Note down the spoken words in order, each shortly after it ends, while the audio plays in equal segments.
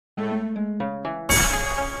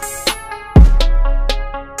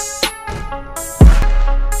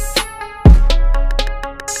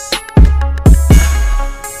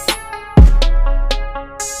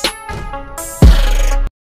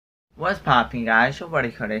popping, guys? Your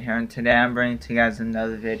buddy Cody here, and today I'm bringing to you guys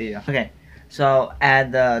another video. Okay, so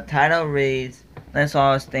as the title reads, let's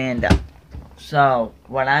all stand up. So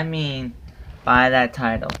what I mean by that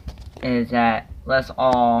title is that let's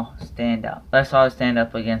all stand up. Let's all stand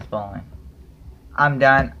up against bullying. I'm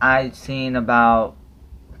done. I go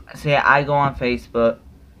on Facebook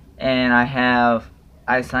and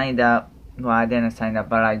I signed up. Well, I didn't sign up,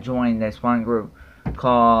 but I joined this one group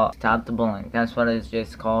called Stop the Bullying. That's what it's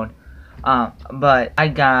just called. But I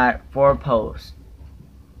got 4 posts.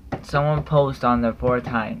 Someone posted on there 4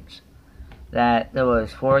 times that there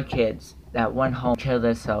was 4 kids that went home and killed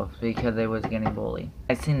themselves because they was getting bullied.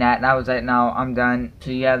 I seen that and I was like, no, I'm done.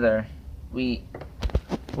 Together, we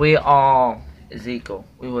all is equal.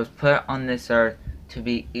 We was put on this earth to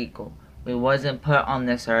be equal. We wasn't put on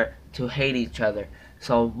this earth to hate each other.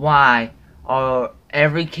 So why are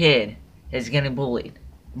every kid is getting bullied?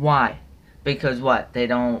 Why? Because what? They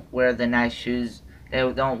don't wear the nice shoes. They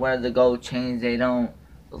don't wear the gold chains. They don't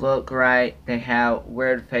look right. They have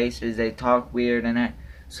weird faces. They talk weird and that.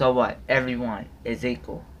 So what? Everyone is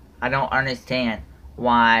equal. I don't understand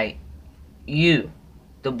why you,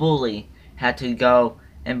 the bully, had to go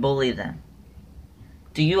and bully them.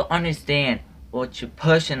 Do you understand what you're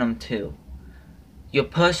pushing them to? You're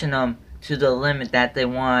pushing them to the limit that they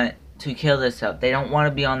want to kill themselves. They don't want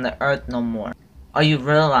to be on the earth no more. Or you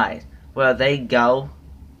realize where they go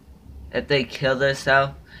if they kill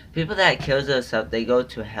themselves? People that kill themselves, they go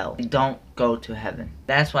to hell. They don't go to heaven.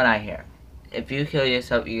 That's what I hear. If you kill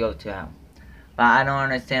yourself, you go to hell. But I don't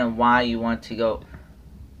understand why you want to go,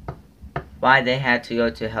 why they had to go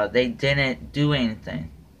to hell. They didn't do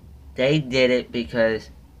anything. They did it because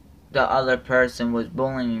the other person was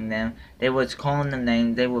bullying them. They was calling them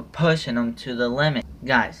names. They were pushing them to the limit.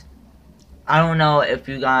 Guys, I don't know if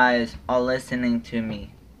you guys are listening to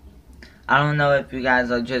me. I don't know if you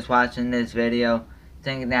guys are just watching this video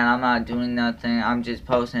thinking that I'm not doing nothing. I'm just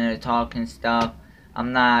posting and talking stuff.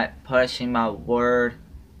 I'm not pushing my word.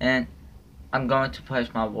 And I'm going to push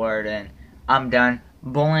my word and I'm done.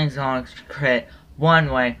 Bullying's going to create one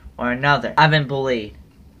way or another. I've been bullied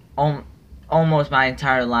almost my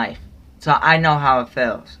entire life. So I know how it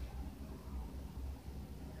feels.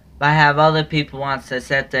 But I have other people wants to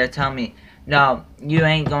sit there and tell me, no, you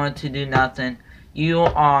ain't going to do nothing. You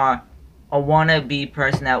are a wannabe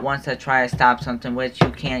person that wants to try to stop something which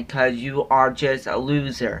you can't because you are just a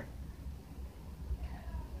loser.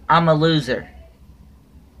 I'm a loser.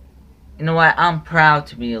 You know what? I'm proud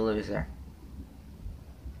to be a loser.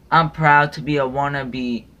 I'm proud to be a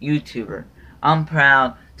wannabe YouTuber. I'm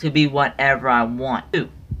proud to be whatever I want. You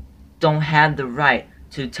don't have the right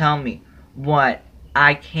to tell me what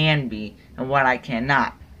I can be and what I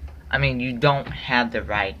cannot. I mean, you don't have the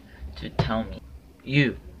right to tell me.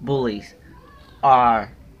 You, bullies,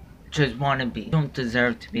 are just wannabe. You don't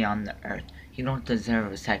deserve to be on the earth. You don't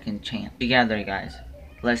deserve a second chance. Together, guys,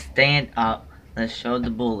 let's stand up. Let's show the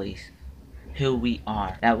bullies who we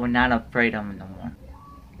are. That we're not afraid of them no more.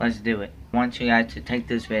 Let's do it. I want you guys to take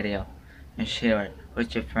this video and share it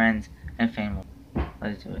with your friends and family.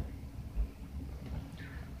 Let's do it.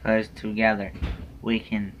 Because together, we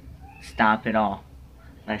can stop it all.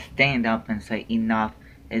 Let's stand up and say enough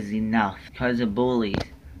is enough. Because the bullies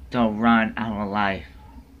don't run our life.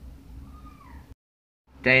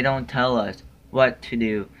 They don't tell us what to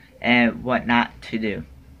do and what not to do.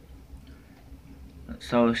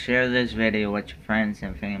 So share this video with your friends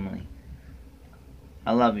and family.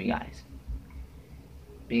 I love you guys.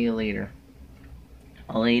 Be a leader.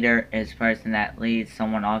 A leader is a person that leads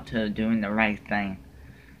someone on to doing the right thing.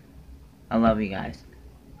 I love you guys.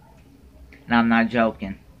 And I'm not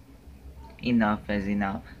joking. Enough is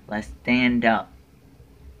enough. Let's stand up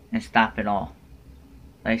and stop it all.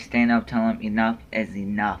 Let's stand up, tell them enough is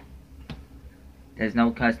enough. There's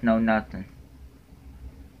no cuss, no nothing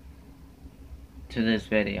to this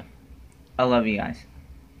video. I love you guys.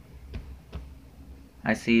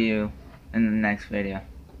 I see you in the next video.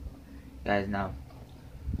 You guys know.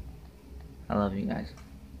 I love you guys.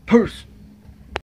 Peace.